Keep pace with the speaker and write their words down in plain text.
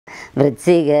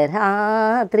വൃശ്ചികരാത്രിതൻ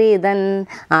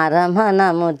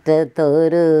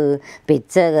അരമണമുറ്റത്തൊരു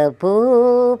പിച്ചകപ്പൂ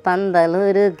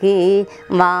പന്തലൊരുക്കി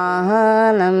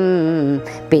Vaanam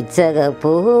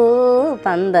പിച്ചകപ്പൂ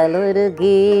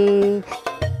പന്തലൊരുക്കി.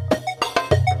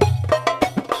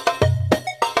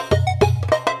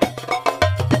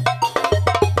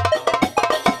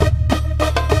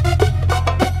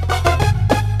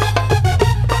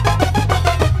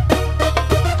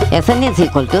 Sn is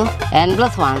equal to n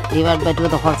plus 1 divided by 2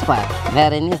 the whole square,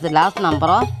 where n is the last number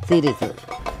of series.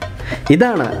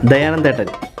 ഇതാണ് ദയാനന്ദേട്ടൻ.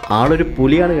 ആളൊരു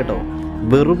പുലിയാണ് കേട്ടോ.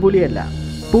 വെറും പുലിയല്ല,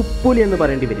 പുപ്പുലി എന്ന്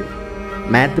പറയേണ്ടി വരും.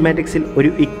 മാത്തമാറ്റിക്സിൽ ഒരു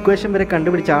ഇക്വേഷൻ വരെ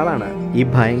കണ്ടുപിടിച്ച ആളാണ് ഈ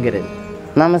ഭയങ്കരൻ.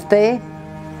 നമസ്തേ,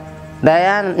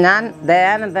 ഞാൻ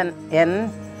ദയാനന്ദൻ എൻ,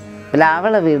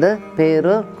 പ്ലാവള വീട്,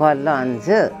 പേര് കൊല്ലം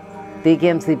 5,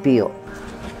 TKMCPO.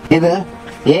 ഇത്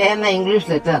എ എന്ന ഇംഗ്ലീഷ്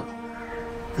ലെറ്റർ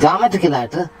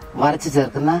ജോമെട്രിക്കലായിട്ട് വരച്ചു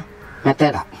ചേർക്കുന്ന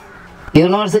മെത്തേഡാണ്.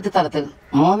 യൂണിവേഴ്സിറ്റി തലത്തിൽ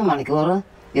 3 മണിക്കൂർ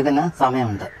ഇതിന്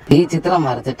സമയമുണ്ട്. ഈ ചിത്രം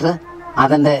വരച്ചിട്ട്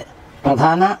അതിൻ്റെ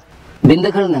പ്രധാന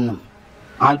ബിന്ദുക്കളിൽ നിന്നും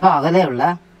അല്പം അകലെയുള്ള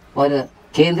ഒരു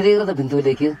കേന്ദ്രീകൃത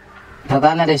ബിന്ദുവിലേക്ക്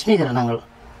പ്രധാന രശ്മീകരണങ്ങൾ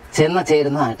ചെന്ന്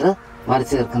ചേരുന്നതായിട്ട്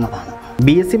വരച്ചു ചേർക്കുന്നതാണ്.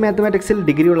 BSc മാത്തമാറ്റിക്സിൽ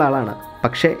ഡിഗ്രിയുള്ള ആളാണ്.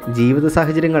 പക്ഷേ ജീവിത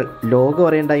സാഹചര്യങ്ങൾ ലോകം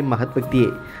അറിയേണ്ട ഈ മഹത് വ്യക്തിയെ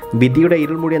വിധിയുടെ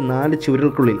ഇരുൾമൂടിയ 4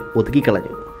 ചുവരുകൾക്കുള്ളിൽ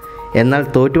ഒതുക്കിക്കളഞ്ഞു. എന്നാൽ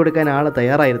തോറ്റുകൊടുക്കാൻ ആൾ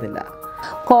തയ്യാറായിരുന്നില്ല.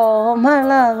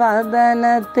 കോമളവദനത്തിൽ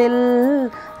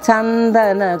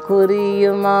ചന്ദന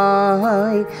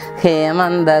കുരിയുമായി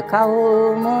ഹേമന്ത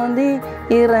കൗമുദി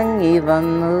ഇറങ്ങി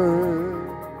വന്നു.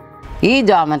 ഈ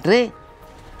ജോമെട്രി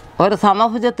ഒരു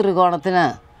സമഭുജ ത്രികോണത്തിന്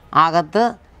അകത്ത്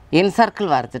ഇൻസർക്കിൾ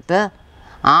വരച്ചിട്ട്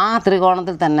ആ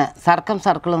ത്രികോണത്തിൽ തന്നെ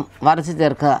സർക്കിളും വരച്ച്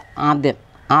ചേർക്കുക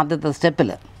ആദ്യത്തെ സ്റ്റെപ്പിൽ.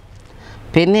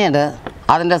 പിന്നീട്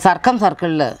അതിൻ്റെ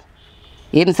സർക്കിളിൽ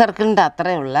ഇൻസർക്കിളിൻ്റെ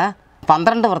അത്രയുള്ള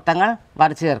 12 വൃത്തങ്ങൾ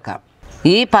വരച്ചു ചേർക്കാം.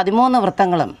 ഈ 13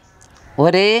 വൃത്തങ്ങളും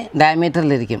ഒരേ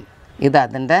ഡയമീറ്ററിലിരിക്കും. ഇത്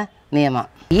അതിൻ്റെ നിയമം.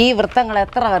 ഈ വൃത്തങ്ങൾ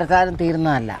എത്ര വരച്ചാലും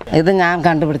തീരുന്നതല്ല. ഇത് ഞാൻ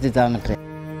കണ്ടുപിടിച്ച ജോമെട്രി.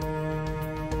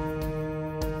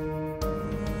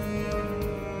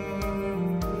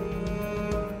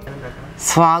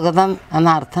 സ്വാഗതം എന്ന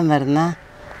അർത്ഥം വരുന്ന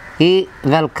ഈ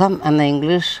വെൽക്കം എന്ന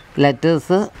ഇംഗ്ലീഷ്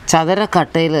ലെറ്റേഴ്സ്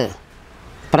ചതുരക്കട്ടയിൽ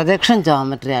പ്രൊജക്ഷൻ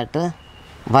ജോമെട്രി ആയിട്ട്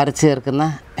വരച്ചു ചേർക്കുന്ന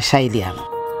ശൈലിയാണ്.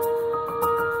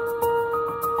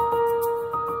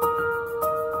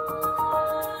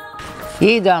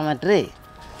 ഈ ജോമെട്രി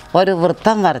ഒരു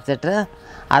വൃത്തം വരച്ചിട്ട്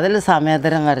അതിൽ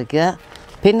സമയതരം വരയ്ക്കുക,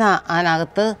 പിന്നെ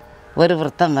അതിനകത്ത് ഒരു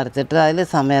വൃത്തം വരച്ചിട്ട് അതിൽ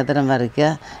സമയതരം വരയ്ക്കുക.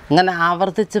 ഇങ്ങനെ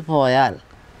ആവർത്തിച്ച് പോയാൽ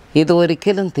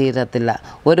ഇതൊരിക്കലും തീരത്തില്ല.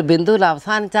 ഒരു ബിന്ദുവിൽ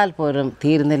അവസാനിച്ചാൽ പോലും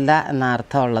തീരുന്നില്ല എന്ന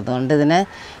അർത്ഥമുള്ളത് കൊണ്ട് ഇതിന്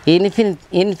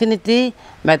ഇൻഫിനിറ്റി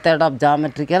മെത്തേഡ് ഓഫ്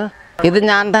ജോമെട്രിക്കൽ, ഇത്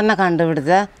ഞാൻ തന്നെ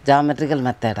കണ്ടുപിടിച്ച ജോമെട്രിക്കൽ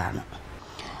മെത്തേഡാണ്.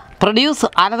 Produce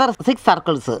another 6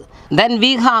 circles. Then we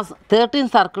have 13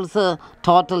 circles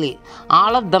totally.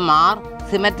 All of them are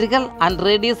symmetrical and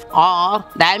radius or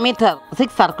diameter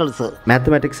 6 circles.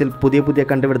 മാത്തമാറ്റിക്സിൽ പുതിയ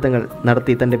കണ്ടുപിടുത്തങ്ങൾ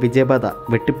നടത്തി തൻ്റെ വിജയപാത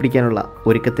വെട്ടിപ്പിടിക്കാനുള്ള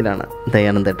ഒരുക്കത്തിലാണ്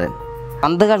ദയാനന്ദേട്ടൻ.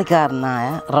 പന്ത് കളിക്കാരനായ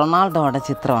റൊണാൾഡോയുടെ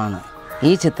ചിത്രമാണ്.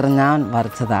 ഈ ചിത്രം ഞാൻ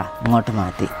വരച്ചതാ, ഇങ്ങോട്ട്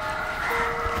മാറ്റി.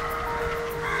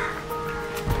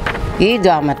 ഈ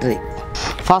geometry,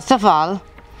 first of all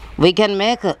we can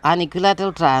make an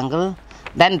equilateral triangle,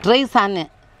 then trace an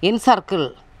incircle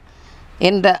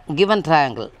in the given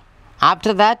triangle.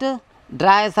 After that,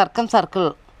 draw a circumcircle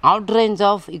outrange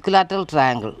of equilateral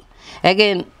triangle.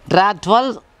 Again, draw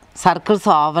 12 circles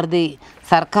over the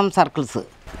circumcircles,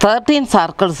 13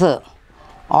 circles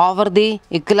over the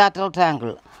equilateral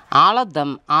triangle. All of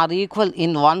them are equal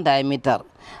in 1 diameter.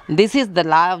 This is the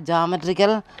law of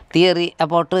geometrical theory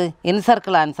about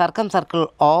incircle and circumcircle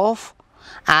of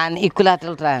an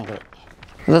equilateral triangle.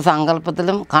 ഇത്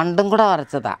സങ്കല്പത്തിലും കണ്ടും കൂടെ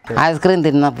വരച്ചതാ. Ice cream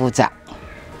തിന്ന പൂച്ച.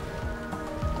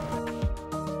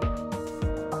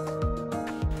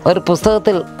 ഒരു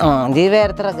പുസ്തകത്തിൽ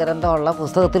ജീവചരിത്ര ഗ്രന്ഥമുള്ള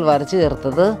പുസ്തകത്തിൽ വരച്ചു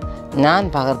ചേർത്തത് ഞാൻ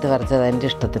പകർത്തി വരച്ചത് എൻ്റെ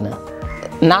ഇഷ്ടത്തിന്.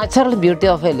 Natural beauty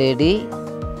of A lady,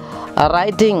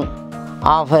 writing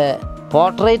of A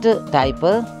portrait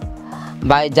type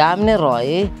by Jamini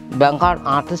Roy, Bengal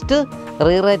artist,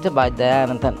 rewrite by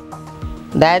Dayanandan.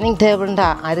 Dining ടേബിളിൻ്റെ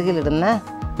അരികിലിടുന്ന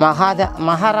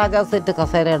മഹാരാജാ സെറ്റ്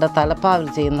കസേരയുടെ തലപ്പാവിൽ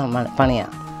ചെയ്യുന്ന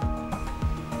പണിയാണ്.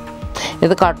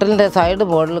 ഇത് കട്ടിലിൻ്റെ സൈഡ്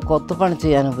ബോർഡിൽ കൊത്തുപണി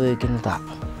ചെയ്യാൻ ഉപയോഗിക്കുന്നതാണ്.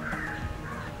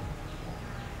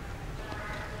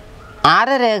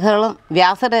 ആരരേഖകളും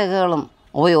വ്യാസരേഖകളും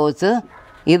ഉപയോഗിച്ച്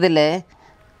ഇതിലെ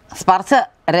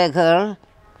സ്പർശരേഖകൾ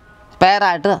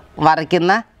പേരായിട്ട്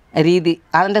വരയ്ക്കുന്ന രീതി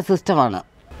അതിൻ്റെ സിസ്റ്റമാണ്.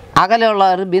 അകലെയുള്ള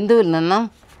ഒരു ബിന്ദുവിൽ നിന്നും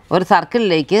ഒരു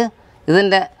സർക്കിളിലേക്ക്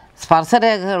ഇതിൻ്റെ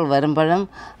സ്പർശരേഖകൾ വരുമ്പോഴും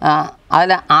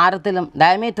അതിൽ ആരത്തിലും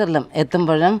ഡയമീറ്ററിലും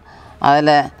എത്തുമ്പോഴും അതിൽ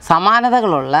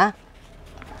സമാനതകളുള്ള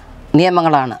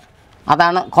നിയമങ്ങളാണ്.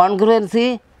 അതാണ് കോൺഗ്രുവൻസി,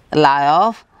 law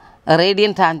of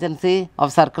radian tangency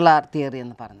of circular theory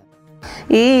എന്ന് പറഞ്ഞത്.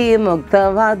 ഈ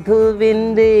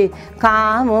മുക്തവധുവിൻ്റെ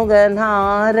കാമുകനാരെന്ന്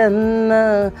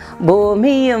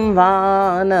ഭൂമിയും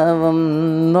വാനവും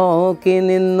നോക്കി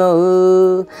നിന്നു.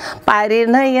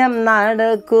 പരിണയം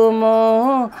നടക്കുമോ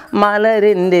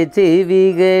മലരിൻ്റെ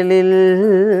ചെവികളിൽ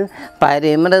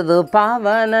പരിമൃദു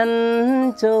പവനൻ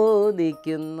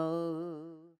ചോദിക്കുന്നു.